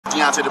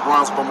Deontay the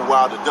Bronx Bomber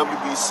Wild, the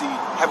WBC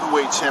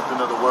heavyweight champion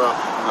of the world.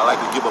 And I'd like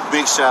to give a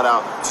big shout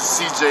out to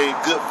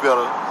CJ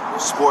Goodfellow,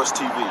 Sports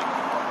TV.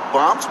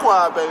 Bomb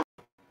Squad, baby.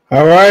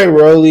 All right,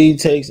 Rolly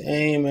takes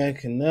aim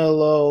at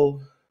Canelo,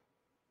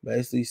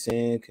 basically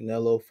saying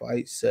Canelo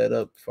fight, set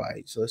up,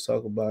 fight. So let's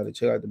talk about it.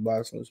 Check out the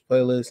Box News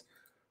playlist.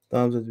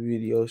 Thumbs up the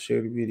video,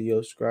 share the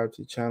video, subscribe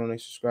to the channel.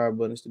 Next subscribe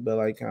button is the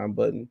bell icon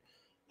button.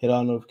 Hit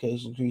all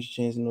notifications, increase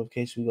your chance of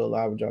notifications. We go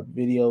live and drop a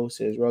video. It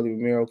says Rolly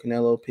Romero,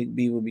 Canelo, pick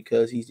Bivol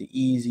because he's the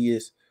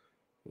easiest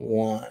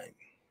one.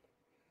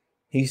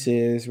 He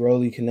says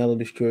Rolly, Canelo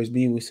destroys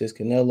Bivol. He says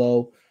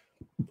Canelo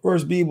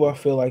versus Bivol. I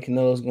feel like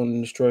Canelo's going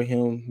to destroy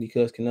him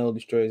because Canelo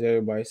destroys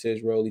everybody.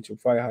 Says Rolly to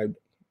fight hype.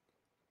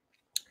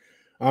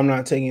 I'm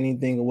not taking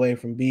anything away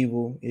from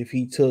Bivol. If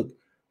he took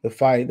the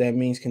fight, that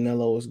means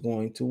Canelo is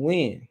going to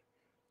win.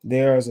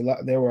 There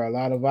were a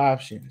lot of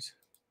options.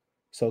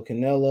 So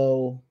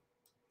Canelo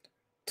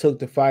took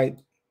the fight.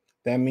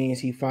 That means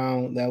he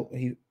found that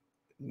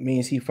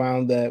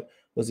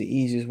was the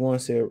easiest one,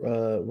 said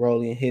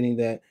Rolly, and hitting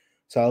that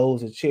Saul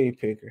was a cherry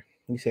picker.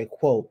 He said,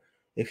 quote,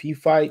 if he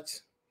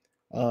fights,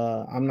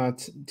 I'm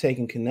not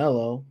taking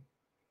Canelo.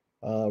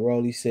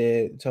 Rolly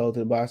told to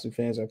the boxing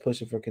fans are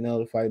pushing for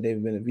Canelo to fight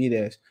David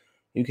Benavidez.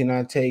 You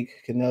cannot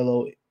take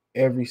Canelo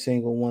every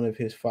single one of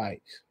his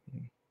fights.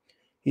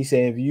 He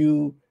said, if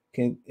you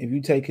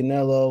take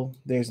Canelo,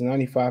 there's a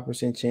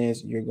 95%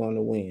 chance you're going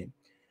to win.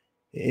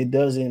 It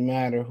doesn't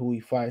matter who he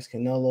fights.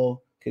 Canelo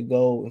could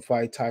go and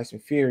fight Tyson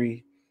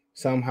Fury.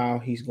 Somehow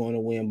he's going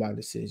to win by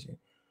decision.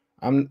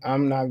 I'm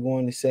not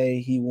going to say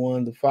he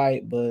won the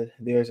fight, but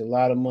there's a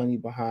lot of money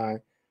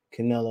behind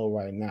Canelo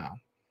right now.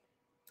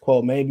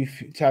 Quote, maybe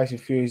Tyson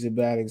Fury is a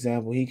bad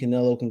example.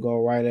 Canelo can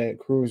go right at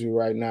Cruiser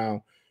right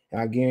now, and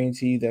I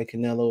guarantee you that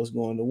Canelo is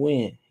going to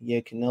win.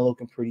 Yet Canelo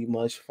can pretty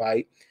much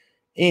fight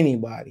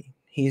anybody.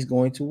 He's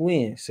going to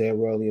win, said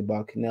Rolly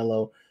about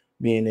Canelo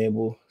being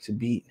able to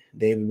beat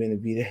David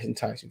Benavidez and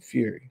Tyson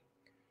Fury.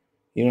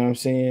 You know what I'm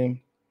saying?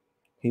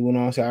 He went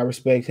on to say, I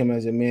respect him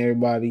as a man.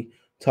 Everybody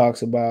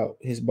talks about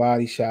his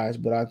body shots,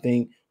 but I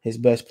think his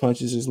best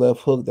punch is his left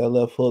hook. That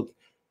left hook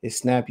is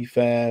snappy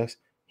fast.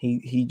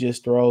 He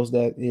just throws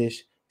that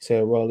ish,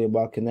 said Rolly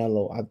about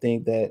Canelo. I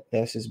think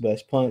that's his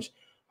best punch.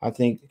 I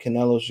think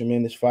Canelo's a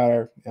tremendous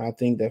fighter, and I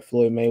think that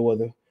Floyd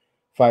Mayweather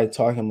fight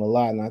taught him a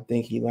lot, and I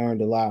think he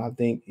learned a lot. I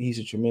think he's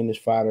a tremendous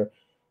fighter.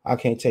 I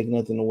can't take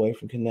nothing away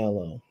from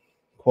Canelo.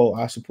 Quote,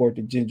 I support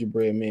the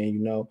gingerbread man. You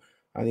know,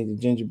 I think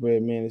the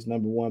gingerbread man is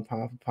number one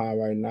pound for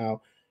pound right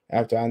now.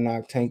 After I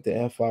knock Tank the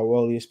F out,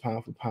 Rolly is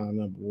pound for pound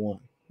number one.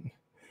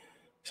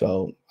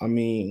 So, I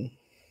mean,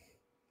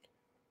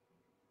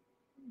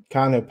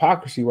 kind of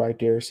hypocrisy right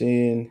there,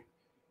 saying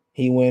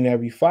he win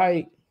every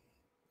fight,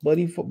 but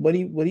he fight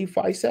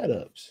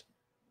setups.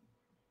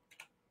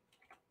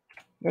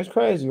 That's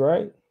crazy,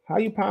 right? How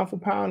you pound for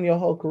pound your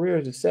whole career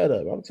is a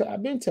setup.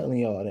 I've been telling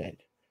y'all that.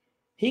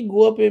 He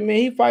go up and, man,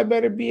 he fight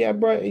better be at,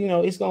 bro. You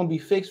know, it's going to be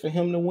fixed for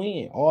him to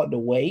win. All the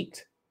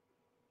weight.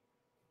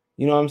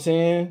 You know what I'm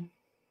saying?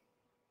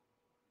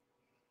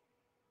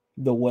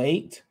 The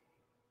weight.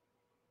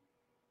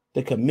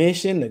 The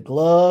commission, the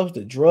gloves,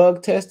 the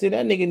drug tested.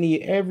 That nigga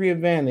need every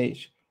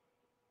advantage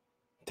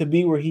to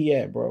be where he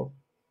at, bro.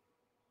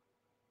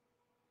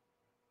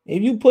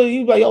 If you put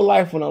your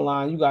life on the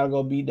line, you got to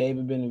go beat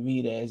David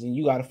Benavidez and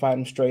you got to fight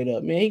him straight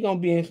up. Man, he going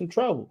to be in some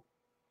trouble.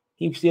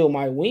 He still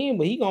might win,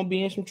 but he going to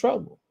be in some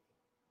trouble.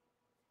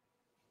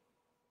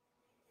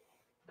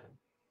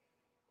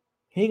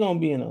 He going to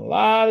be in a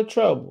lot of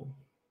trouble.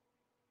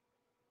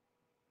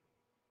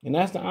 And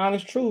that's the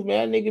honest truth,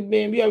 man. That nigga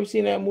been, you ever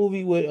seen that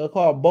movie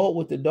called Boat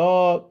with the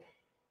dog?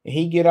 And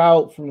he get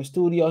out from the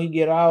studio,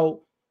 and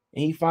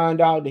he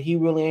find out that he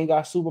really ain't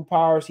got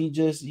superpowers. He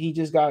just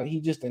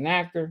an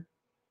actor.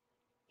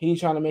 He's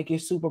trying to make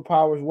his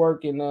superpowers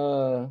work in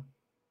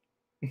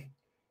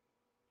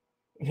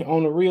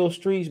on the real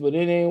streets, but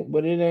it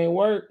ain't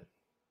work.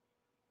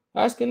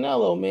 That's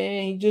Canelo,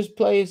 man. He just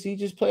play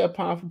a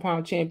pound for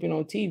pound champion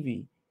on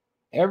TV.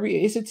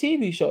 It's a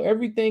TV show.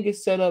 Everything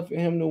is set up for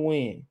him to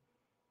win.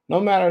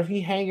 No matter if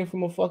he hanging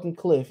from a fucking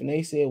cliff and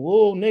they said,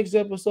 whoa, next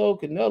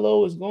episode,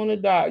 Canelo is going to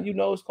die. You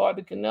know, it's called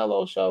the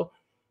Canelo Show.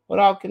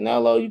 Without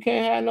Canelo, you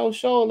can't have no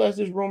show unless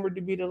it's rumored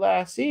to be the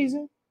last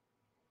season.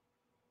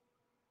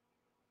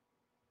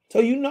 So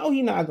you know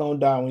he's not going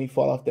to die when he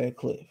fall off that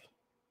cliff.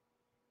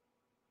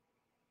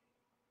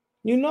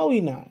 You know he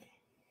not.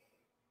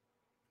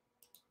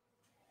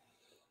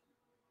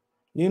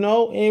 You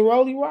know, and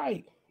Rolly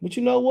right. But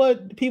you know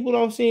what? People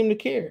don't seem to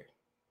care.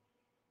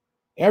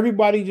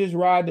 Everybody just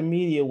ride the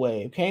media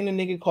wave. Can't a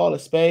nigga call a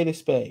spade a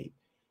spade?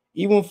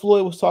 Even when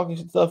Floyd was talking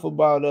stuff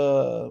about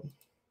Canelo,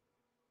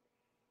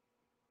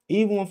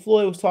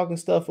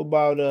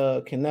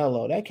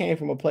 that came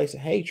from a place of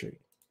hatred.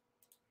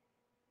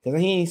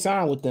 Because he ain't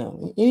signed with them.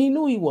 And he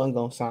knew he wasn't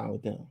going to sign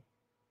with them.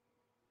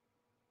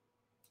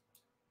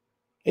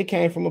 It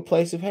came from a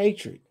place of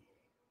hatred.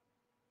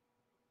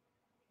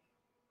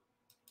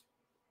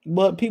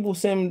 But people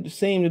seem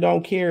to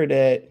don't care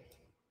that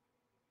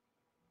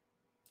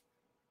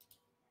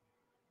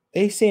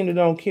They seem to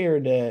don't care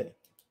that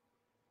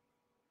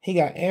he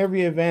got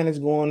every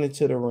advantage going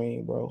into the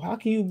ring, bro. How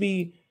can you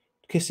be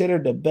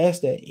considered the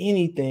best at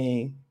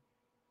anything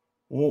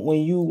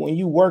when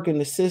you work in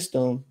the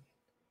system?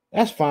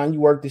 That's fine. You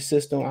work the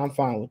system. I'm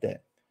fine with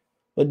that.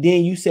 But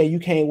then you say you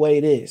can't weigh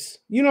this.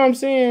 You know what I'm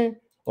saying?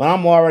 Well,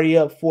 I'm already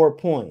up 4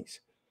 points.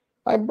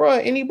 Like, bro,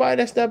 anybody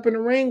that step in the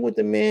ring with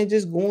the man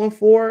just going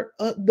for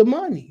the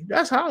money.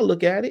 That's how I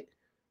look at it.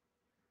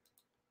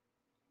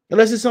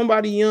 Unless it's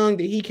somebody young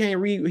that he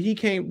can't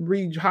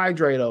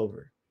rehydrate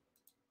over.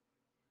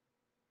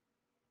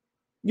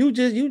 You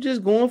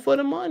just going for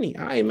the money.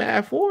 I ain't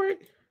mad for it.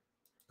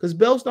 Because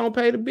belts don't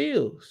pay the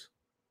bills.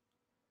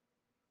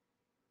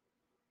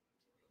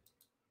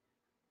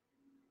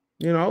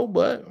 You know,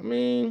 but I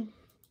mean,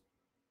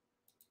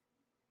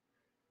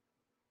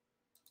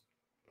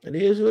 it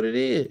is what it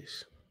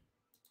is.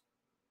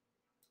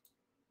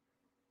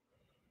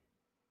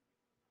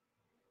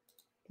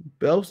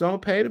 Belts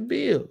don't pay the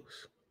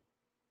bills.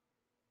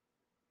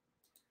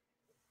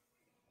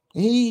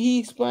 He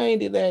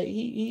explained it that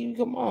he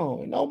come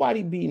on,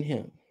 nobody beating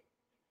him.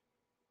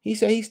 He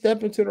said he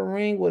stepped into the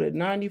ring with a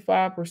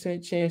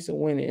 95% chance of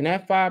winning. And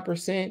that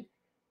 5%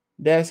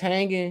 that's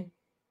hanging,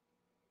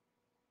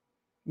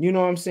 you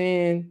know what I'm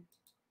saying?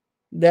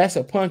 That's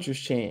a puncher's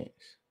chance.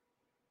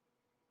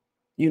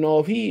 You know,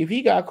 if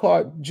he got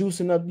caught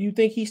juicing up, you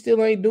think he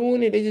still ain't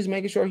doing it? They just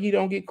making sure he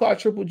don't get caught.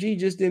 Triple G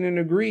just didn't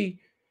agree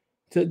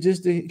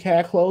to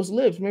have closed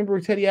lips. Remember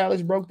Teddy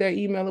Atlas broke that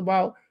email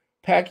about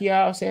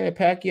Pacquiao saying that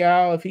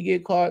Pacquiao, if he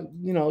get caught,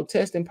 you know,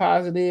 testing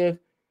positive,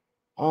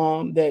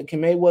 that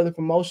can Mayweather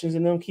Promotions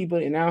and them keep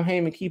it, and Al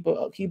Heyman keep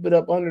it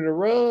up under the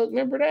rug.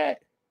 Remember that?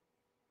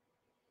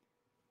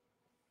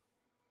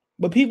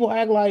 But people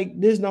act like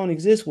this don't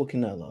exist with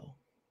Canelo.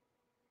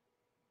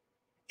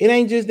 It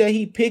ain't just that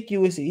he pick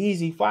you, it's an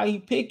easy fight. He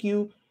pick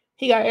you,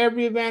 he got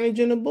every advantage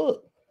in the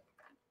book.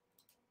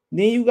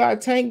 Then you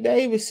got Tank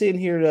Davis sitting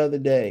here the other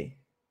day.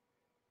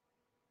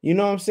 You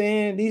know what I'm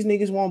saying? These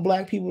niggas want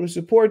black people to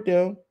support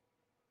them.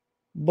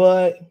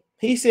 But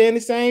he's saying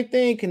the same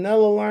thing.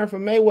 Canelo learned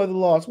from Mayweather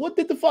loss. What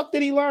the fuck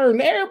did he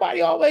learn?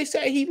 Everybody always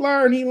say he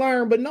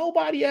learned, but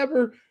nobody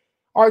ever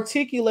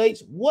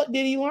articulates what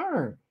did he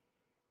learn.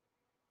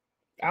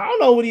 I don't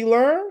know what he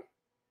learned.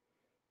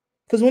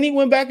 Because when he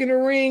went back in the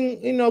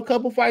ring, you know, a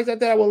couple fights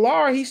after that with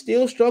Lara, he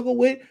still struggled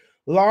with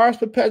Lara's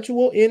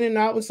perpetual in and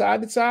out,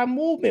 side to side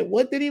movement.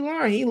 What did he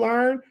learn? He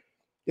learned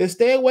to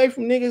stay away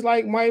from niggas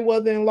like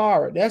Mayweather and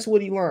Lara. That's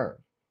what he learned.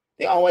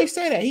 They always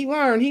say that. He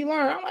learned.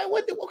 I'm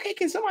like, okay,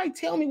 can somebody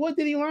tell me what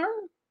did he learn?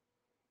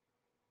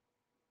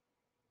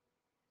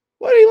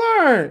 What did he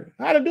learn?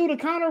 How to do the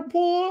counter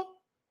pull?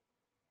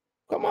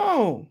 Come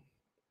on.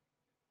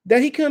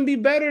 That he couldn't be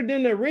better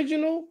than the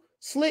original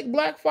slick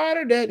black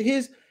fighter, that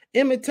his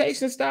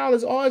imitation style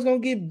is always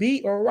going to get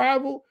beat or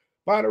rivaled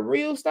by the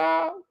real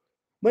style.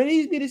 But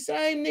these be the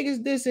same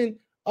niggas dissing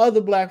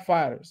other black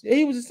fighters.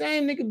 He was the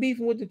same nigga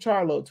beefing with the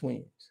Charlo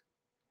twins.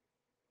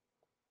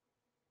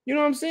 You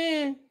know what I'm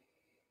saying?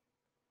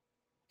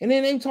 And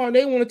then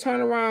they want to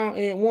turn around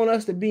and want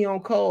us to be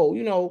on code.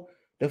 You know,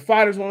 the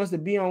fighters want us to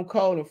be on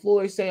code. And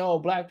Floyd say, oh,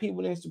 black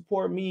people didn't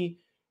support me.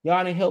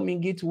 Y'all didn't help me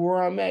get to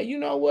where I'm at. You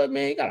know what,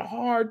 man? You got a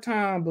hard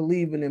time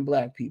believing in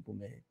black people,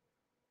 man.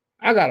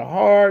 I got a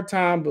hard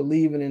time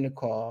believing in the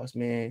cause,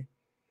 man.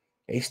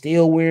 They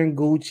still wearing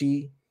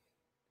Gucci.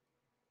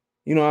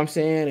 You know what I'm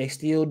saying? They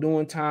still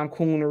doing Tom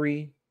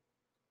Coonery.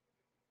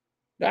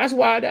 That's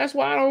why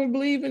I don't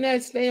believe in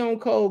that stay on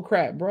code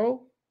crap,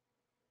 bro.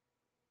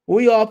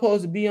 We all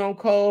supposed to be on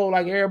code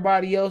like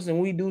everybody else, and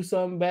we do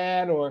something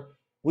bad or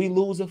we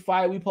lose a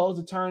fight, we supposed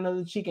to turn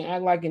another cheek and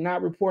act like it,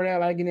 not report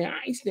out like it. I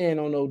ain't staying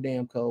on no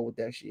damn code with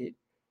that shit.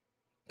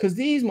 Because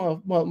these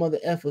mother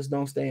effers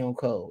don't stay on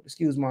code.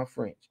 Excuse my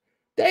French.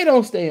 They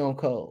don't stay on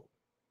code.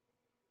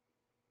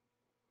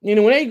 You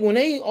know, when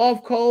they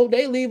off code,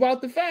 they leave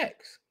out the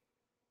facts.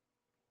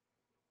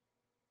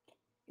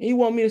 And you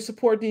want me to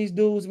support these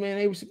dudes, man?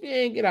 They was,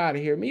 man, get out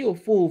of here. Man, you a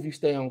fool if you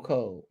stay on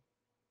code.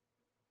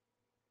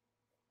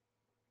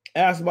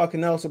 Asked about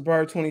Canelo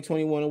Sabir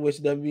 2021, in which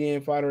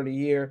WBN Fighter of the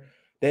Year,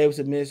 Davis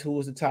admits who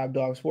was the top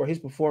dog sport. His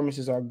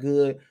performances are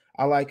good.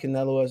 I like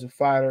Canelo as a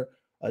fighter.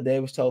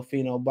 Davis told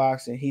Pheno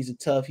Boxing he's a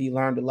tough. He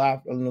learned a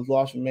lot from the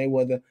loss from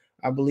Mayweather.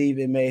 I believe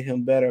it made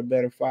him a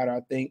better fighter.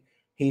 I think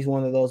he's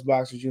one of those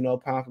boxers, you know,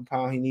 pound for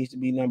pound, he needs to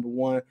be number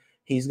one.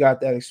 He's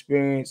got that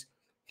experience.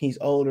 He's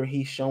older.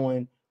 He's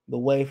showing the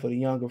way for the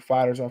younger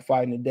fighters are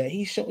fighting today.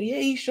 He's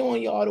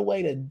showing y'all the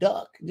way to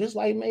duck, just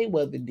like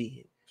Mayweather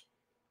did.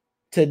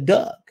 To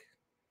duck.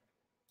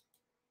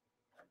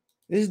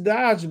 It's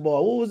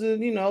dodgeball. What was it?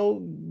 You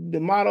know, the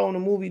motto in the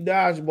movie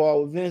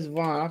Dodgeball with Vince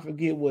Vaughn. I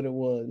forget what it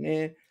was,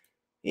 man.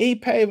 He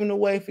paving the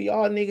way for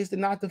y'all niggas to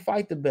not to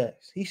fight the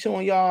best. He's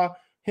showing y'all,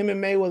 him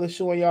and Mayweather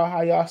showing y'all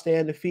how y'all stay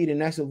undefeated,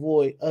 and that's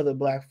avoid other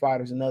black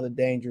fighters and other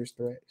dangerous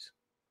threats.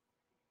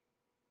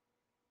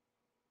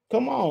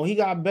 Come on, he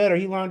got better.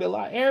 He learned a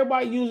lot.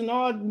 Everybody using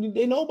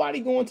nobody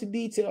going to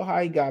detail how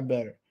he got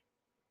better.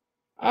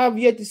 I've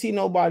yet to see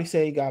nobody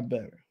say he got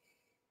better.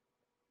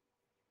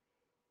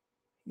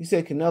 You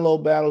said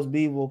Canelo battles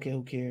Bivol. Okay,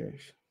 who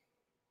cares?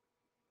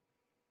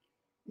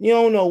 You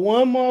don't know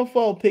one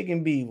motherfucker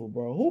picking Bivol,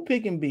 bro. Who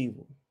picking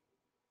Bivol?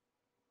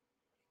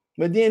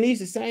 But then these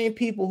the same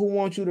people who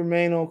want you to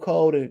remain on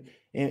code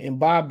and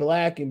buy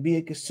black and be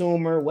a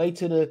consumer. Wait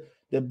till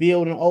the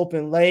building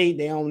open late.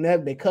 They don't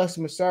never their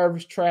customer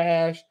service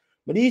trash.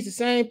 But these the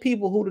same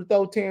people who would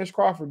throw Terrence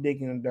Crawford dick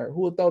in the dirt,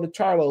 who would throw the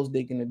Charlos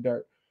dick in the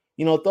dirt,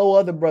 throw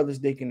other brothers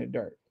dick in the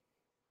dirt.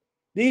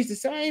 These the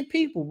same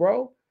people,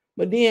 bro.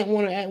 But then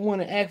want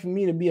to act for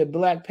me to be a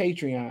black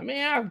Patreon.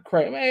 Man, I'm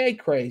crazy. Man, they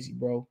crazy,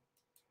 bro.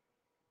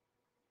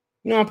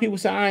 You know how people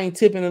say I ain't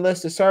tipping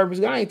unless the service.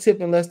 I ain't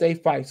tipping unless they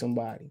fight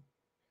somebody.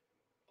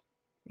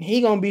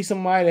 He gonna be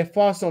somebody that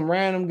fought some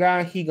random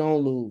guy. He gonna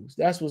lose.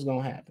 That's what's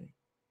gonna happen.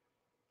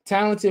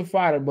 Talented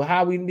fighter, but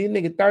how this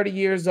nigga 30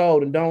 years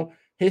old and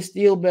his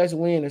still best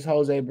win is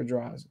Jose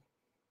Pedraza.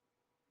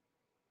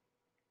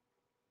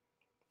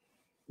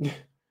 You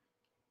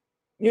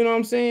know what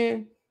I'm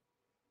saying?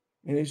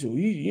 And they say,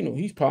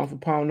 he's pound for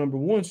pound number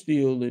one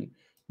still, and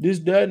this,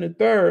 that, and the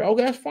third.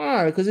 Okay, that's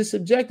fine because it's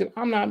subjective.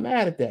 I'm not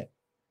mad at that.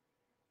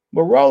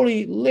 But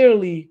Rolly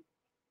literally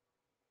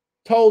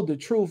told the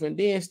truth and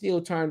then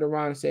still turned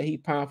around and said he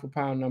pound for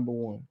pound number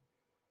one.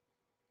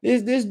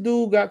 This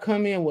dude got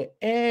come in with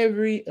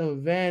every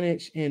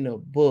advantage in the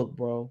book,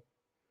 bro.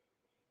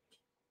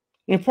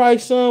 And probably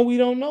some we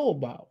don't know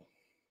about.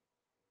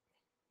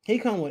 He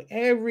come with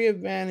every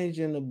advantage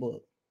in the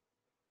book.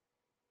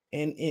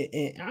 And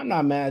I'm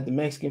not mad at the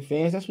Mexican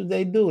fans. That's what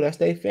they do. That's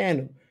their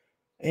fandom.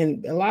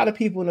 And a lot of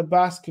people in the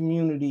boxing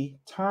community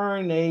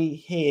turn their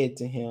head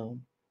to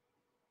him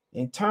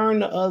and turn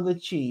the other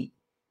cheek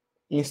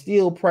and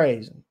still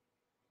praise him.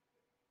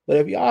 But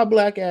if y'all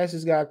black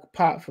asses got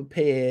popped for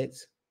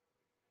pads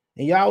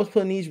and y'all was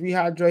putting these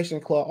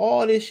rehydration clubs,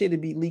 all this shit would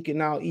be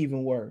leaking out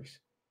even worse.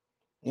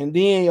 And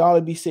then y'all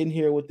would be sitting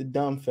here with the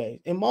dumb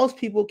face. And most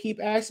people keep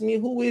asking me,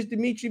 who is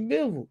Dimitri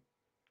Bivol?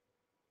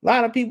 A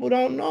lot of people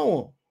don't know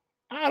him.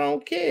 I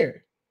don't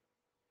care.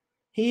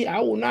 I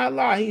will not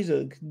lie, he's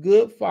a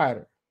good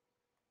fighter.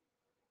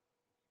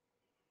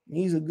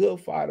 He's a good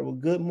fighter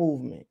with good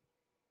movement.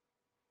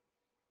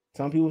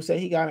 Some people say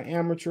he got an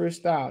amateurish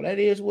style. That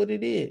is what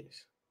it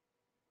is.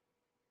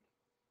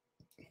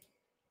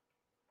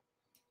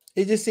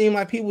 It just seems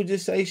like people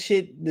just say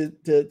shit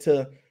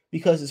to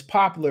because it's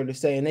popular to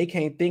say and they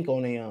can't think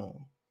on their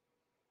own.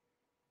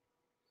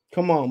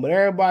 Come on, but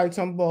everybody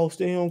talking about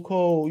stay on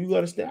code. You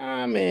gotta stay.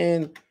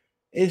 Man,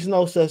 it's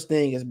no such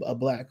thing as a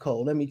black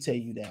code. Let me tell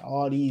you that.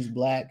 All these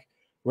black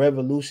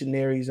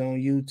revolutionaries on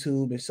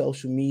YouTube and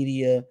social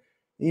media,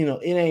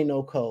 it ain't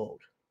no code.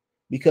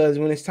 Because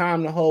when it's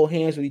time to hold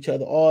hands with each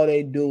other, all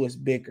they do is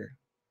bicker.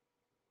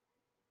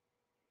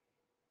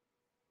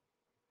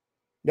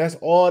 That's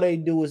all they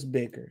do is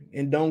bicker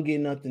and don't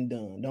get nothing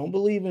done. Don't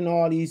believe in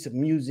all these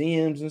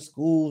museums and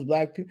schools,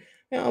 black people.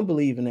 I don't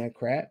believe in that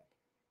crap.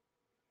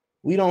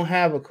 We don't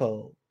have a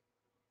code.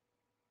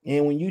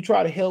 And when you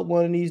try to help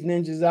one of these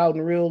ninjas out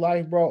in real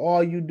life, bro,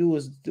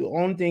 the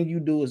only thing you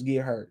do is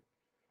get hurt.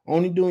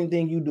 Only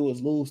thing you do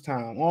is lose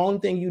time. Only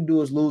thing you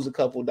do is lose a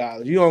couple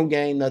dollars. You don't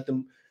gain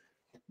nothing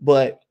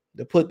but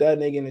to put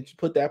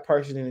that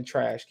person in the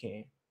trash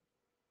can.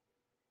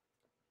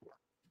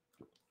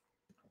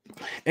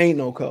 Ain't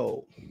no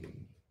code.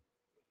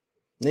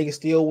 Niggas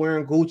still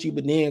wearing Gucci,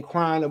 but then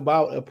crying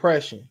about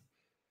oppression.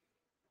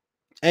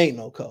 Ain't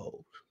no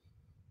code.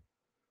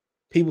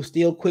 People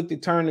still quick to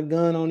turn the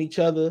gun on each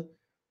other,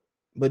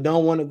 but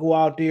don't want to go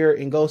out there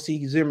and go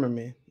see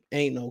Zimmerman.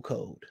 Ain't no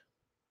code.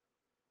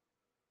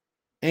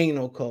 Ain't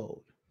no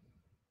code.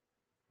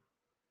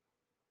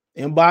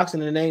 In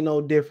boxing, it ain't no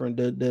different.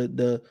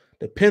 The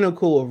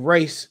pinnacle of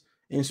race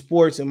in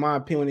sports, in my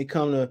opinion, when it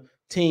comes to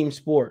team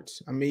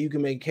sports. I mean, you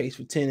can make a case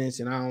for tennis,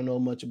 and I don't know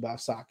much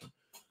about soccer.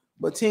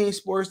 But team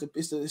sports,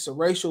 it's a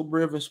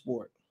racial-driven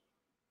sport.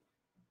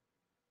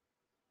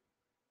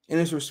 And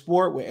it's a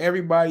sport where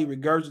everybody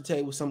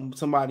regurgitate with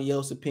somebody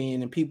else's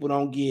opinion, and people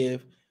don't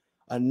give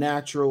a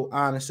natural,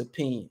 honest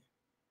opinion.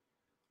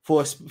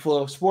 For a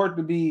sport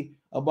to be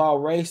about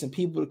race and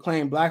people to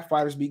claim black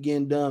fighters be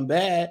getting done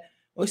bad,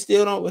 I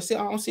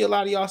don't see a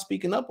lot of y'all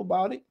speaking up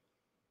about it.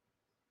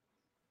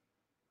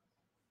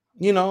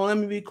 Let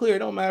me be clear. It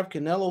don't matter if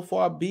Canelo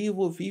fought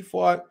Bivol, if he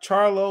fought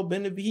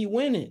Charlo, he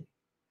winning.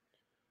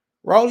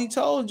 Rolly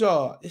told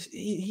y'all,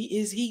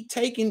 is he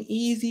taking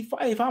easy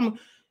fight? If I'm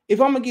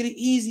gonna get an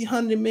easy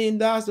 $100 million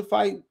to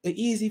fight an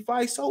easy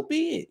fight, so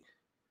be it.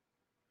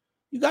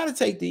 You got to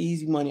take the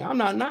easy money. I'm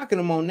not knocking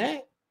him on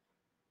that.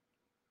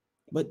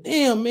 But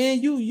damn, man,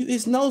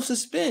 it's no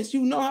suspense.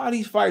 You know how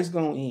these fights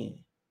gonna end.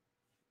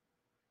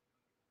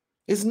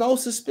 It's no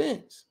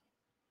suspense.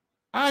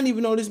 I didn't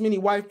even know this many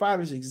white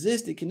fighters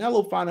existed.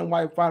 Canelo finding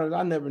white fighters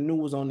I never knew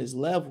was on this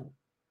level.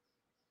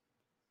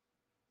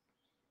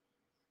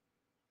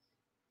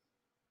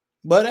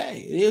 But hey,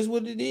 it is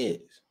what it is.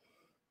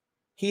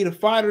 He the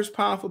fighters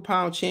pound for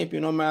pound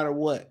champion no matter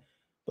what.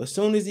 But as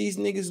soon as these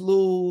niggas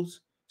lose,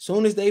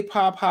 soon as they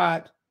pop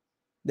hot,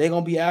 They're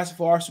gonna be asking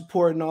for our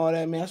support and all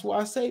that, man. That's why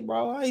I say,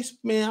 bro, I used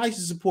to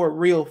support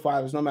real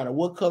fighters, no matter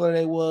what color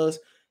they was.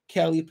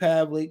 Kelly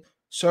Pavlik,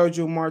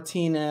 Sergio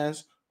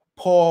Martinez,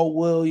 Paul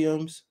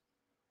Williams,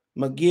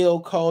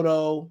 Miguel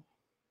Cotto,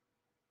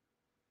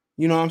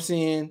 you know what I'm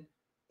saying?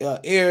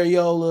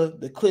 Areola,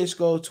 the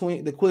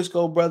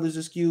Klitschko brothers,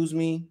 excuse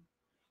me,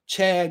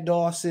 Chad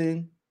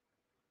Dawson,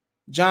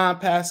 John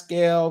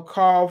Pascal,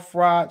 Carl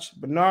Froch,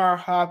 Bernard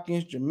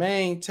Hopkins,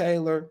 Jermaine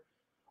Taylor,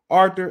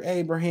 Arthur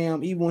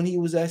Abraham. Even when he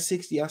was at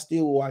 60, I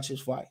still will watch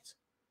his fights.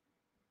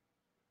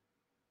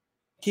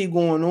 Keep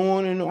going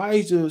on, and I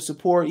used to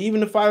support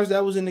even the fighters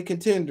that was in the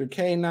contender,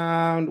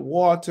 K9,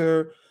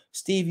 Walter,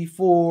 Stevie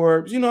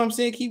Forbes. You know what I'm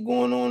saying? Keep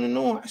going on and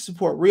on. I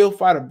support real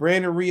fighter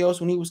Brandon Rios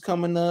when he was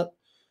coming up,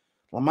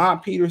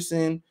 Lamont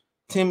Peterson,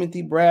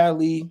 Timothy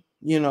Bradley,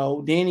 you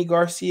know, Danny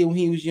Garcia when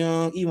he was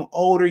young, even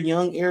older,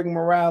 young Eric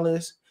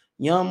Morales,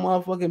 young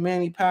motherfucking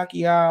Manny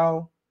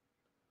Pacquiao.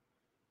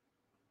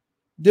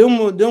 Them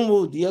were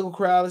Diego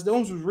Corrales.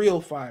 Those was real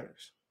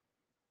fighters.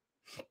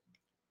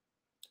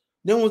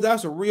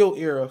 That's a real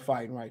era of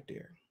fighting right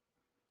there.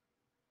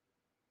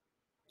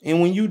 And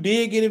when you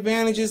did get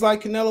advantages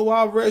like Canelo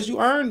Alvarez, you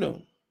earned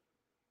them.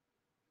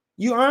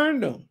 You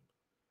earned them.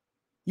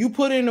 You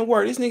put in the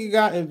work. This nigga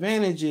got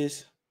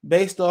advantages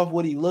based off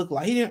what he looked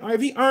like. He didn't.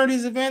 If he earned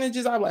his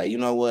advantages, I'm like, you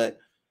know what?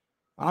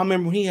 I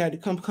remember when he had to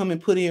come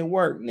and put in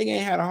work. Nigga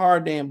ain't had a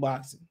hard day in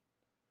boxing.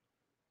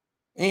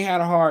 Ain't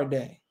had a hard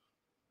day.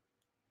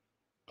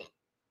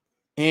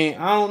 And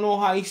I don't know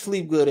how he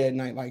sleep good at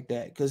night like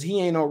that, because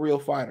he ain't no real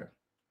fighter.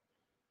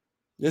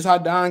 This how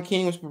Don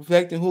King was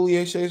protecting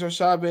Julio Cesar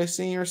Chavez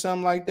Sr. or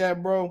something like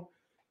that, bro.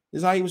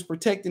 This how he was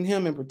protecting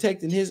him and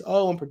protecting his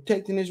and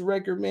protecting his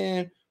record,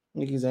 man.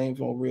 Niggas ain't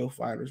no real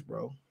fighters,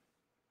 bro.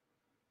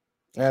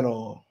 At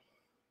all.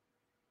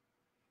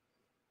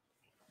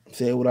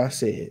 Said what I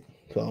said.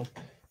 So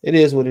it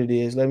is what it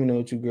is. Let me know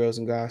what you girls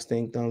and guys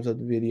think. Thumbs up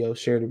the video,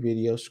 share the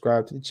video,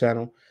 subscribe to the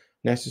channel.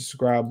 Next to the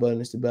subscribe button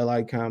is the bell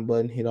icon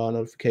button. Hit all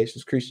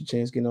notifications. Increase your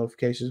chance, get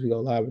notifications. We go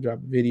live and drop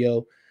a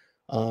video.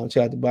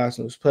 Check out the Box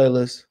News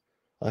playlist.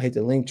 Hit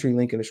the link tree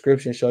link in the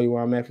description. Show you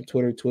where I'm at for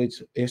Twitter,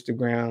 Twitch,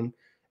 Instagram,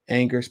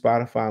 Anchor,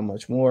 Spotify,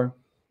 much more.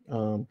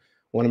 Want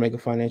to make a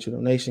financial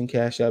donation?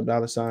 Cash App,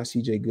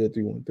 $CJ Good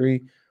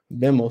 313,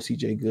 Venmo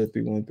CJ Good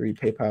 313,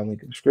 PayPal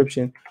link in the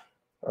description.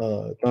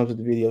 Thumbs up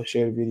the video,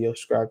 share the video,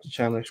 subscribe to the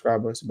channel,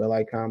 subscribe button, the bell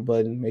icon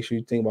button. Make sure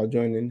you think about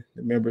joining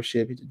the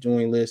membership. Hit the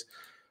join list.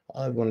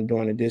 If you want to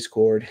join the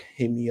Discord,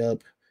 hit me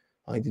up.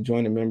 I like to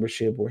join the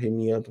membership or hit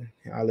me up.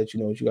 I'll let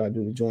you know what you got to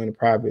do to join the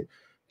private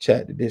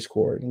chat, the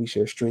Discord. And we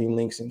share stream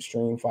links and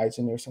stream fights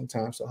in there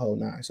sometimes, the whole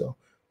nine. So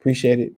appreciate it.